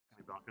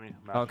balcony.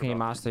 Oh, can you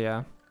master?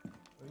 Yeah.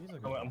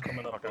 Oh, I'm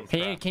coming up.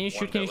 Can you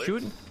shoot? Can you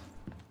shoot?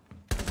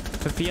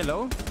 Sophia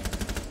low.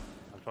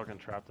 I'm fucking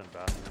trapped in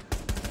bathroom.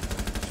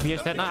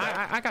 Sophia's dead. No,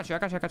 I got you. I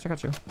got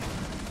you.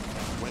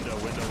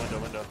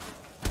 Window.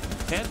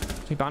 Dead.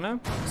 See banner.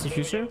 See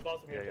future.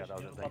 Yeah, that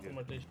was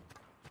it.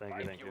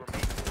 Thank you.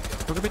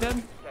 Who could be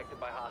dead? Protected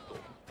by hostiles.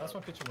 That's my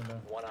kitchen window.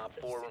 1 op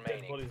 4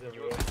 remaining. Bodies You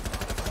everywhere.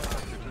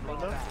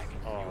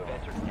 have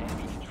entered an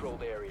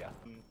enemy-controlled area.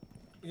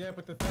 Yeah,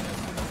 but the thing is,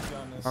 to be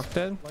honest, Rock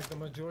dead. like the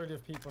majority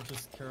of people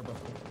just care about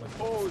like.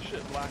 Oh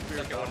shit,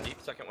 Blackbeard.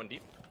 Second one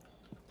deep.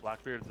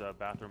 Blackbeard's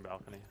bathroom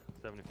balcony,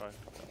 75.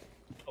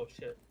 Oh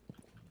shit.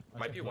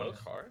 Might be one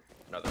car.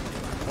 No, there's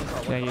one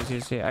car. Yeah, you.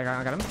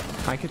 I got him.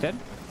 IQ dead.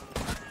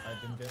 I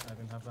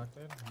didn't have back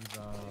there.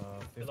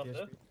 He's 50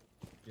 HP.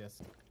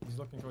 Yes. He's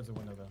looking towards the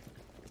window though.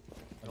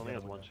 He only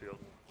has one shield.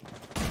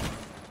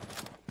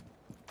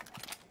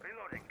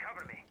 Reloading,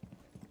 cover me.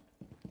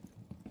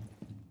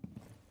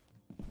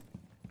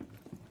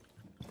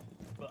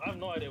 But I have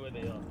no idea where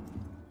they are.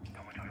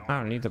 I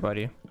don't need the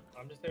buddy.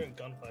 I'm just hearing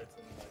gunfights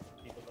and like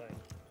people dying.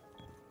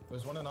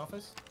 There's one in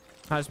office.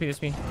 Oh, it's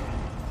me.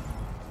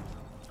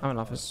 I'm in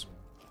office.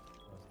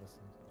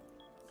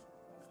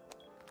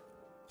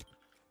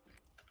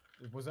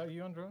 Was that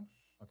you on drone?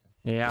 Okay.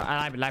 Yeah,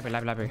 library. And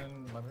then library.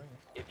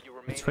 If you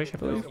remain It's Twitch, I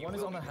believe. One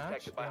is on the hatch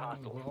protected by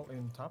hostiles.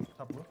 in top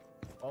roof.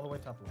 All the way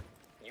top roof.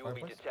 You will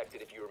be Fireplace?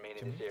 detected if you remain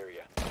in this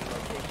area. Your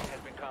location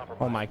has been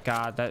compromised. Oh my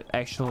god, that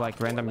actual like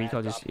random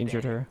recoil just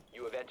injured her.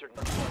 You have entered.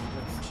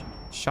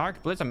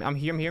 Shark Blitz, I'm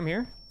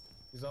here.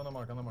 He's on the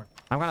mark.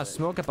 I'm gonna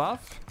smoke above.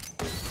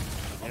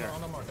 On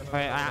the mark.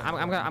 Alright,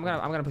 I'm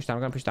gonna push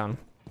down.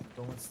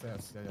 Go with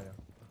stairs. Yeah.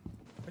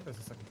 I think there's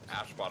a second.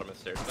 Ash bottom of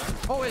stairs.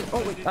 Oh wait.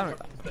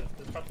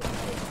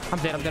 I'm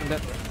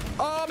dead.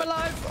 Oh, I'm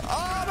alive.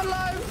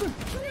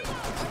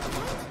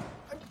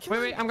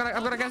 Wait, I'm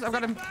gonna guess. I've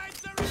got him.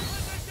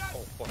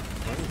 Oh fuck.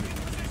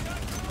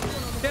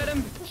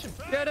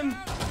 Get him.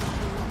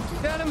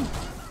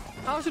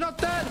 How's he not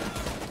dead?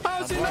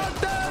 How's he not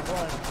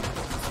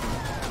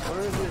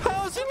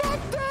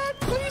dead?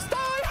 Please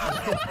die.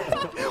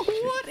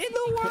 What in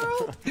the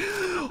world?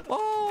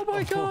 Oh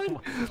my god.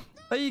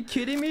 Are you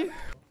kidding me?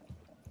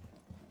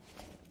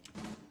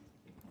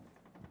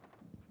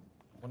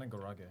 One in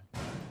garage.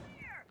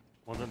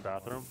 One's in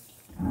bathroom.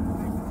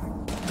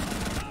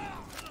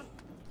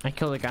 I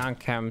killed the guy on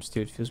cams,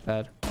 dude. Feels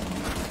bad.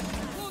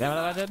 Yeah, what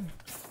I did?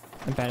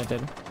 And Bandit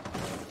did.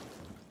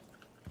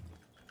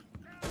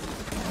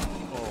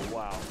 Oh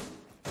wow.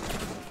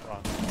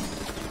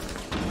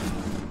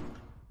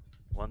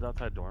 One's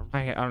outside dorms.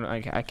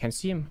 I can't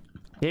see him.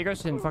 Here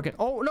goes in fucking.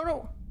 Oh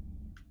no.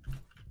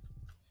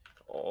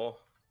 Oh.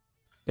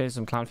 There's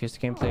some Clown Fiesta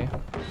gameplay.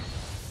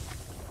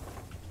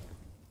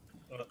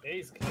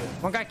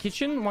 One guy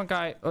kitchen, one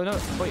guy. Oh no,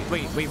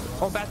 wait.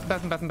 Oh,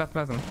 bathroom.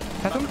 Bathroom.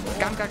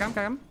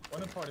 Gam.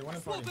 One in party.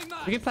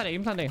 You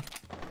can plant it.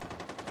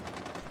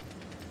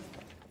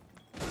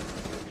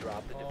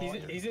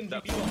 He's in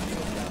deep.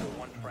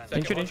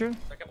 Injured.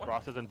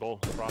 Frost is in bull.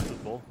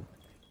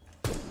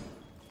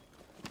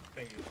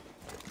 Pengu.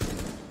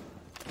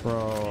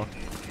 Bro.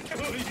 What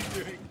are you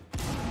doing?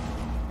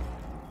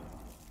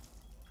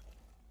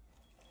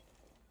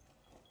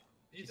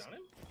 You done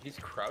him? He's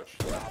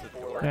crouched left of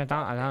door. Yeah, I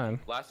down him.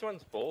 Last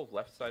one's bull,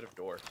 left side of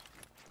door.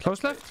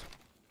 Close left?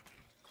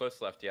 Close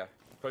left, yeah.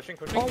 Pushing.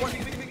 Oh, what?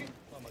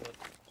 Oh my god.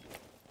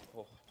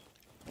 Oh.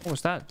 What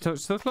was that?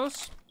 Still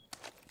close?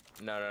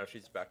 No,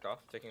 she's backed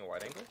off, taking a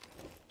wide angle.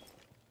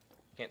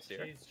 Can't see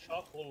her. She's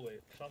shot all the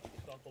way. Shot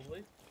all the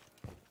way.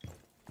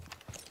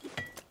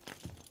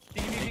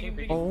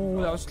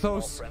 Oh, that was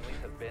close. Friendlies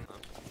have been.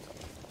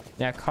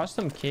 Yeah,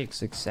 custom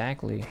kicks,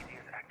 exactly.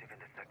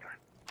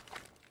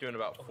 Doing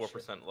about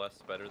 4% less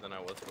better than I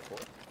was before,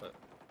 but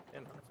yeah,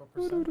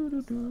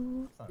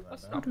 4%.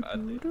 that's not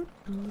bad, dude.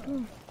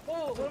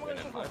 Oh, what am I Win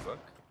gonna in my book.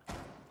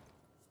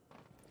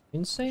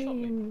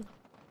 Insane.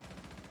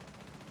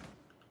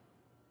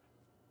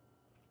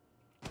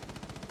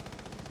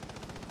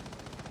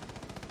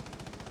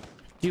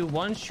 Do you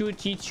one shoot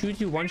G2?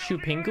 Do you one shoot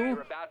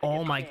Pengu?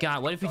 Oh my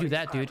god, what if you do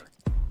that, dude?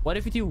 What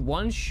if you do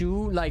one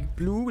shoe like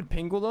blue with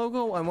Pengu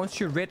logo and one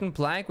shoe red and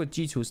black with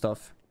G2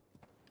 stuff?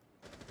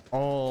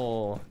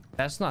 Oh,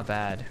 that's not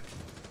bad.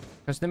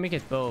 Because then we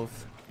get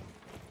both.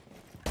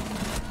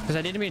 Because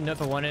I didn't really know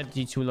if I wanted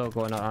G2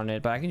 logo or not on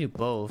it, but I can do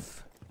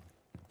both.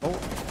 Oh.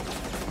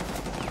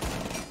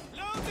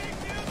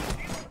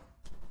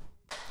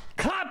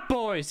 Clap,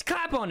 boys!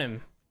 Clap on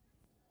him!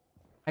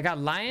 I got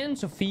Lion,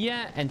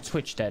 Sophia, and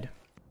Twitch dead.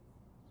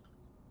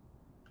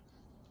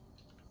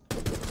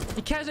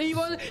 He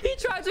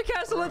tried to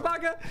castle it,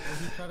 Baka!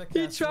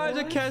 He tried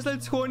to castle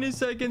it 20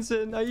 seconds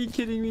in. Are you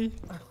kidding me?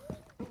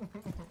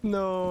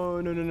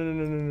 No.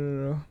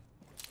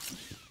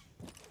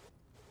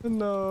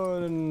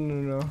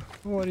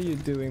 What are you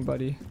doing,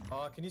 buddy?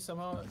 Can you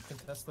somehow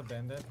contest the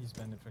bandit? He's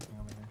bandit tricking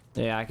over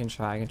here. Yeah, I can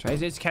try.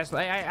 It's castle.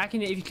 I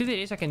can. If you clear the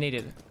ace, I can nade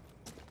it.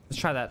 Let's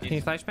try that. Can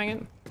you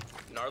flashbang it?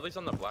 Gnarly's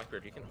on the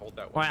Blackbird. You can hold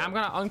that one. Alright, I'm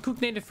gonna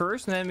uncook nade it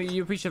first, and then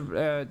you push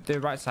the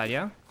right side,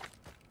 yeah?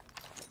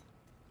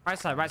 Right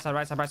side, right side,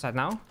 right side, right side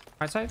now.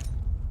 Right side.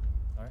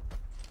 Alright.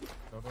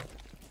 Go.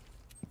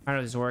 I don't know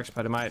if this works,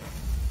 but it might.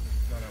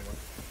 No, that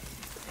works.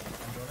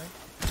 I'm joining.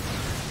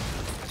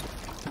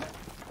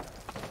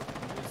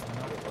 He is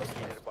not close to us.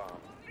 Located a bomb.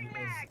 He is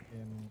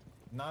in...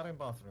 Not in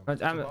bathroom.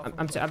 But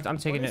I'm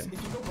taking it. If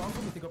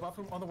you go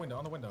bathroom, on the window.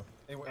 A window.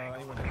 A window.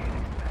 In the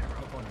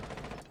corner.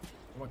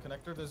 One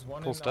connector. There's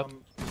one Full in step.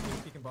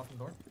 peeking bathroom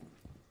door.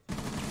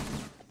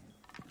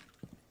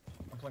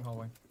 I'm playing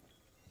hallway.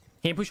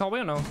 Can you push hallway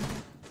or no?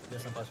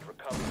 Yes, I'm Must pushing.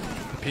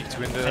 recover. Peeked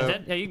I'm window.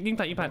 dead. Yeah, you can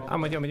play.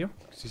 I'm with you. Can you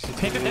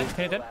dead?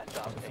 Can you dead? Last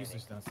Oh, op the standing.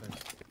 fuser's downstairs.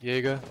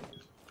 Jaeger.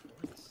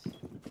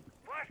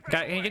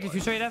 Can you get the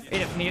fuser, ADF?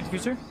 ADF, can you get the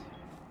fuser?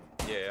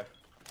 Yeah.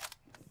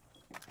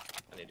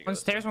 I need to go. One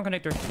stairs, one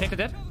connector. Connector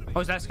dead? Oh,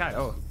 it's that guy.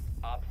 Oh.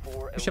 Op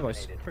 4 Push it, boys.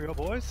 eliminated. Here we go,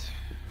 boys.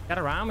 Got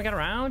around, we got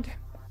around.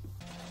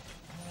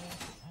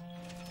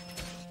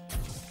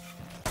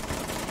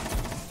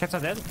 Cats are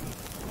dead.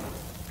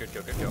 Good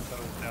kill. That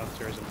was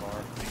downstairs in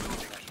bar.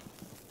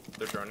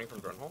 They're droning from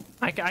drone hole.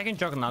 I can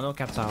juggle now, no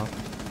cats out.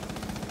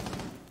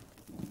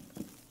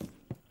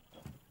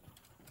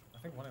 I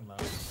think one in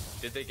loud.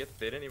 Did they get?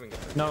 They didn't even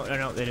get there.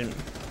 No, they didn't.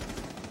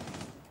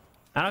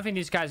 I don't think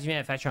these guys even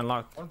have fetch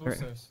unlocked. One blue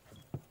stairs.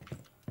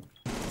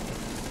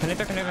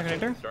 Connector.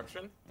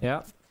 Construction.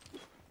 Yeah.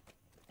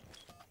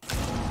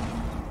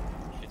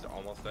 She's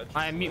almost dead.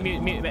 I mute.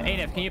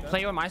 ADF, can you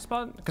play on my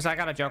spot? Because I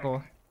got a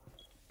juggle.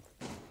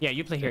 Yeah,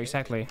 you play here,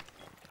 exactly.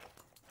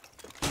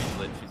 She's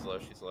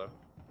lit. She's low.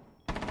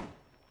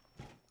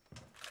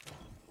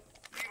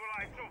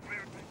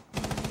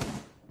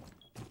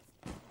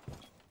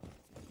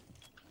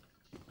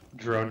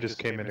 Drone just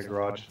came into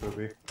garage,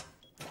 Booby.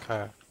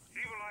 Okay.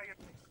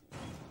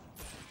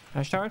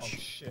 Nice Oh charge.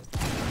 shit.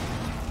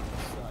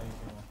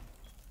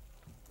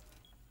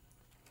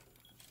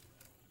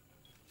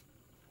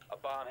 A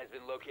bomb has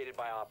been located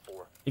by Op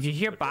 4. If you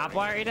hear barbed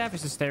wire, ADF,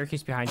 it's the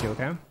staircase behind you,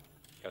 okay?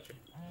 Gotcha.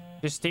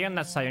 Just stay on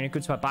that side. You're in a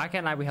good spot. Back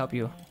and I will help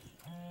you.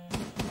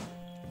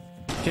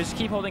 Just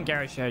keep holding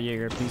garage,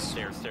 Jaeger, please.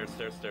 Stairs.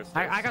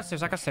 I got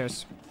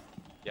stairs.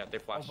 Yeah, they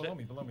Oh, flashed below it.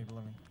 me.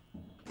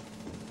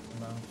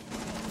 No.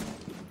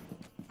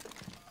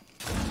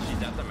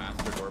 She's at the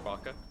master door,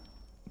 Baka.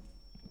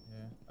 Yeah,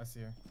 I see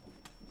her.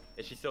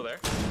 Is she still there?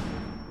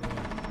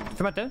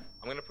 Come out there.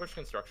 I'm gonna push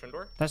construction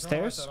door. That's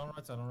stairs. On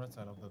right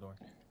side of the door.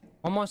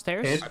 One more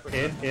stairs. In,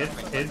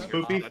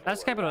 Spoopy.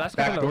 That's capital.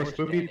 Back door,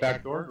 Spoopy.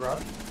 Back door,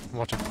 garage.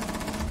 Watch it.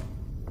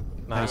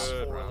 Nice.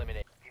 Good 4 round.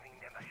 eliminated.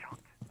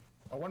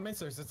 Oh, one main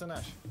stairs. It's an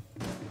Ash.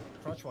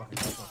 Crouch walking.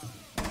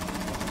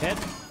 Dead.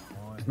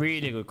 Nice.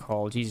 Really good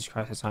call. Jesus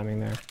Christ, the timing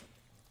there.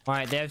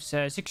 Alright, they have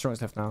 6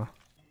 drones left now.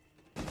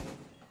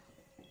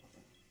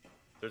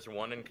 There's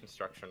one in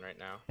construction right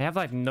now. They have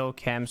like no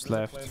cams There's a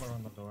left. claymore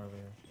on the door over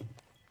here.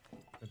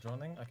 They're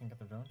droning. I can get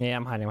the drone. Yeah,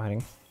 I'm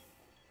hiding.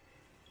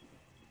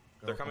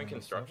 They're coming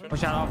construction.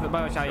 Watch out,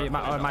 watch out. You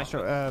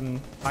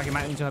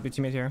might need to help your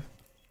teammate here.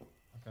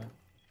 Okay.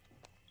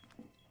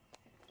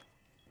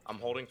 I'm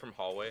holding from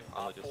hallway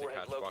on Op the 4 logistic has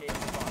hatch located box.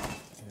 the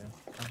bomb.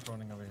 Yeah. I'm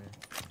droning over here.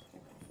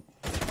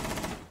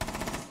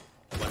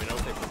 Let me know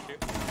if they push you.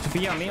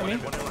 Sophia, on me. One in.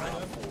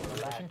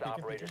 Last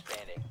operator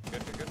standing.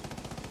 Good.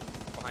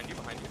 Behind you.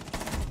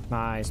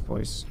 Nice,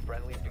 boys.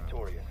 Friendly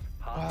victorious.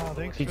 Wow,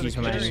 thanks for the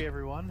for the carry, carry,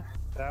 everyone.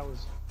 That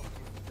was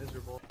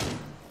miserable.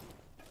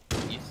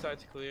 East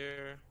side's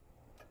clear.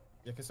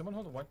 Yeah, can someone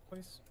hold a white,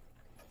 please?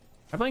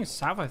 I'm playing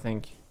south, I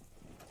think.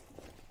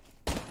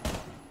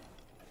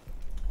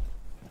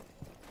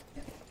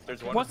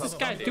 There's one. What's this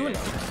guy doing?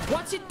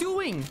 What's he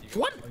doing?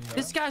 What? Oh, you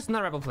This guy's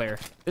not a rebel player.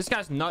 This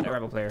guy's not a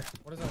rebel player.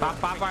 What is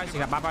that?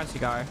 Bye-bye,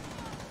 cigar.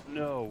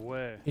 No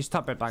way. He's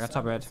top red, back.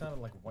 Top red. It sounded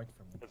like white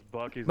for me. That's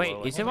Bucky's Wait,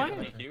 low. is it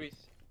white? Kiwis.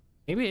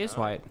 Maybe it is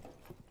white.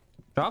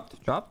 Dropped.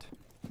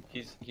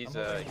 He's I'm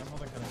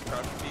holding kind of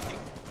crouch peeking.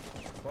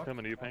 Buck,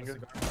 Coming to you, on the Pengu.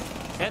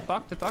 cigar. Dead,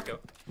 buck. Go.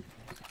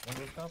 One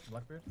rooftop,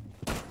 Blackbeard.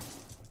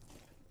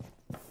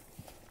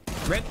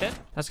 Red, dead.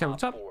 That's coming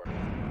top. 4.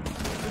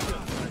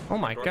 Oh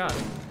my god.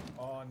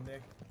 Oh,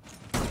 Nick.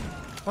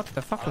 What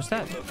the fuck was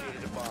that?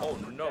 Located a bomb. Oh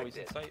no, he's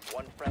Protect it. in sight.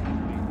 One friendly.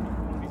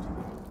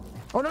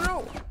 Oh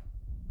no.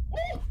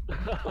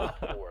 Op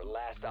 4,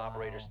 last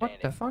operator standing.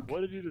 What the fuck?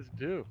 What did you just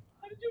do?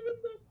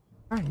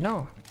 I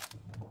know.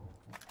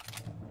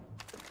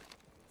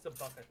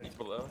 He's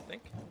below, I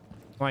think.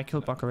 Oh, I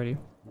killed Buck already.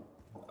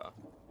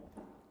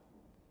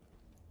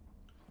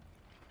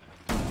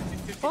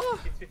 Oh.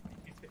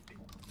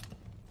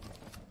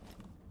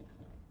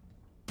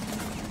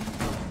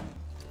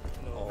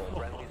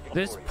 Friendly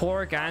This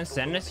poor guy in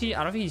Sanity,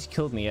 I don't think he's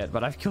killed me yet,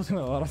 but I've killed him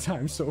a lot of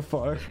times so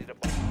far.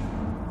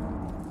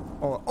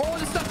 Oh,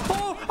 this stuff.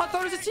 Oh, I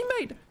thought it was a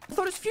teammate. I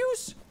thought it's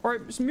Fuse. Or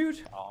it's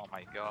Mute. Oh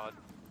my god.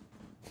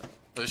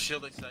 The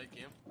shield inside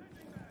game.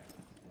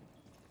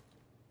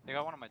 They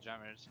got one of my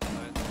jammers.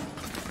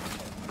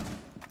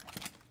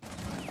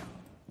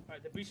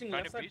 Alright, they're breaching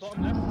Trying left to side, breach.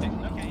 bottom left.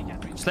 You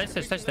can't breach. Slash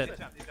that.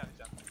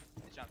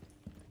 He's jumped.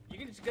 You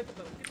can just get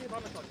the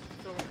Hibana shot.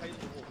 Throw it behind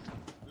the wall.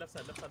 Left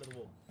side of the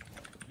wall.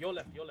 Your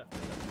left.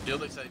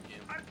 Shield inside game.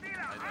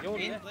 Your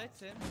In, left.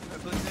 blitz in.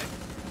 Blitz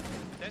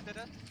in.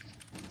 Dead.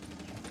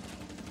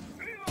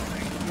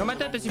 No, my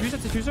dead.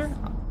 Diffuser.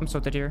 I'm so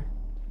dead here.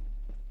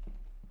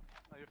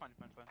 No, you're fine.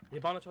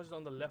 Hibana charge is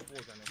on the left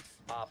wall, Yannick.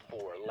 Op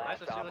 4,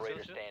 last Nice, operator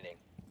let's standing.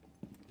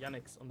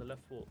 Yannick's on the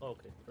left wall. Oh,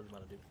 okay. Doesn't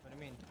matter, dude. What do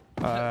you mean?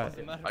 Uh,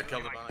 I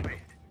killed him.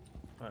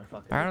 Alright,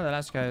 fuck it. I don't know the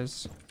last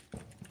guys.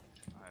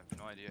 I have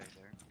no idea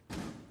either.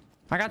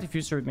 I got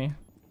diffuser with me.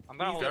 I'm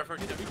gonna hold. Careful.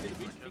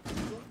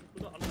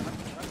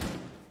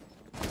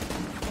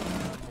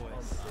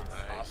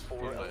 Op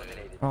 4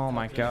 eliminated. Oh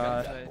my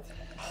god.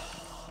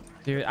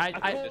 Dude,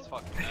 I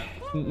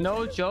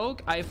no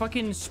joke. I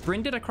fucking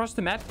sprinted across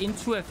the map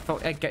into a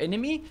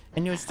enemy,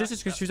 and he was just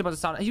as confused about the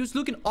sound. He was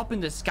looking up in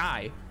the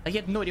sky. Like, he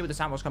had no idea where the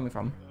sound was coming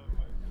from.